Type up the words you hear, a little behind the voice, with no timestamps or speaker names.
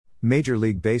Major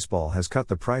League Baseball has cut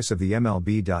the price of the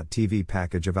MLB.TV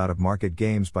package of out-of-market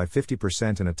games by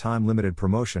 50% in a time-limited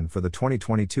promotion for the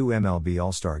 2022 MLB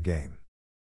All-Star Game.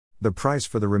 The price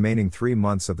for the remaining 3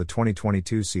 months of the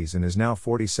 2022 season is now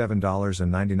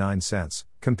 $47.99,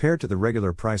 compared to the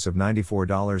regular price of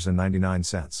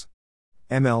 $94.99.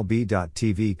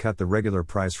 MLB.TV cut the regular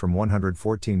price from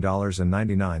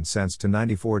 $114.99 to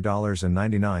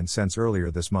 $94.99 earlier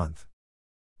this month.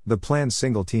 The planned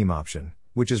single-team option,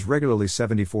 which is regularly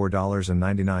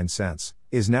 $74.99,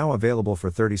 is now available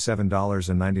for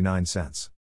 $37.99.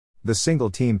 The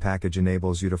single-team package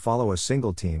enables you to follow a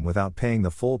single team without paying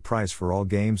the full price for all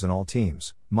games and all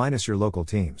teams, minus your local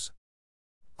teams.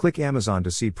 Click Amazon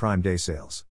to see Prime Day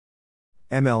sales.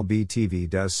 MLB TV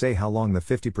does say how long the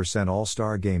 50%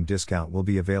 All-Star Game discount will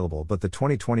be available, but the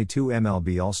 2022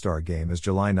 MLB All-Star Game is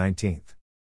July 19th.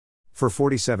 For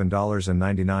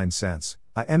 $47.99,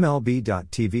 a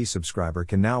MLB.TV subscriber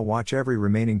can now watch every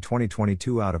remaining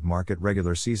 2022 out-of-market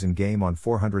regular season game on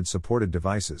 400 supported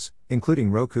devices,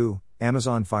 including Roku,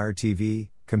 Amazon Fire TV,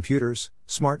 computers,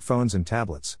 smartphones and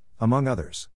tablets, among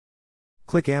others.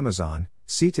 Click Amazon,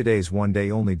 see today's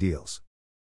one-day-only deals.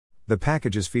 The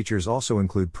package's features also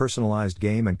include personalized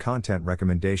game and content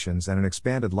recommendations and an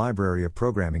expanded library of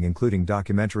programming including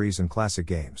documentaries and classic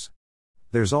games.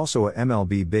 There's also a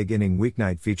MLB Big Inning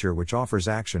Weeknight feature which offers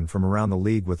action from around the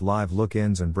league with live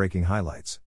look-ins and breaking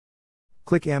highlights.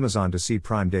 Click Amazon to see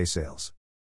Prime Day sales.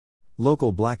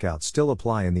 Local blackouts still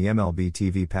apply in the MLB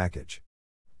TV package.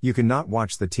 You can not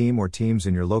watch the team or teams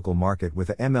in your local market with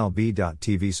a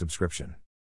MLB.TV subscription.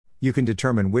 You can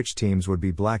determine which teams would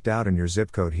be blacked out in your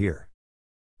zip code here.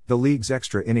 The league's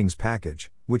Extra Innings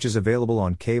package, which is available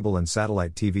on cable and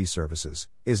satellite TV services,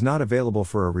 is not available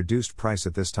for a reduced price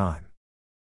at this time.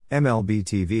 MLB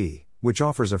TV, which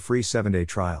offers a free 7-day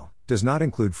trial, does not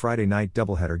include Friday night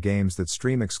doubleheader games that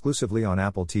stream exclusively on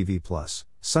Apple TV+,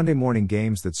 Sunday morning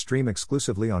games that stream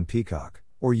exclusively on Peacock,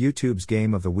 or YouTube's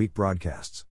Game of the Week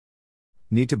broadcasts.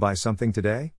 Need to buy something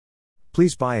today?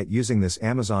 Please buy it using this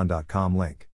Amazon.com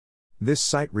link. This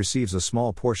site receives a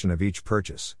small portion of each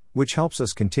purchase, which helps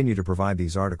us continue to provide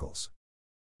these articles.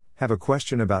 Have a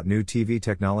question about new TV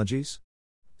technologies?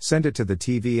 Send it to the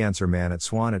TV Answer Man at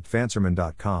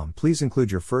swan@vanserman.com. Please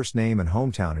include your first name and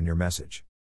hometown in your message.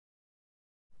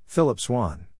 Philip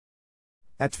Swan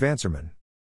 @Vanserman.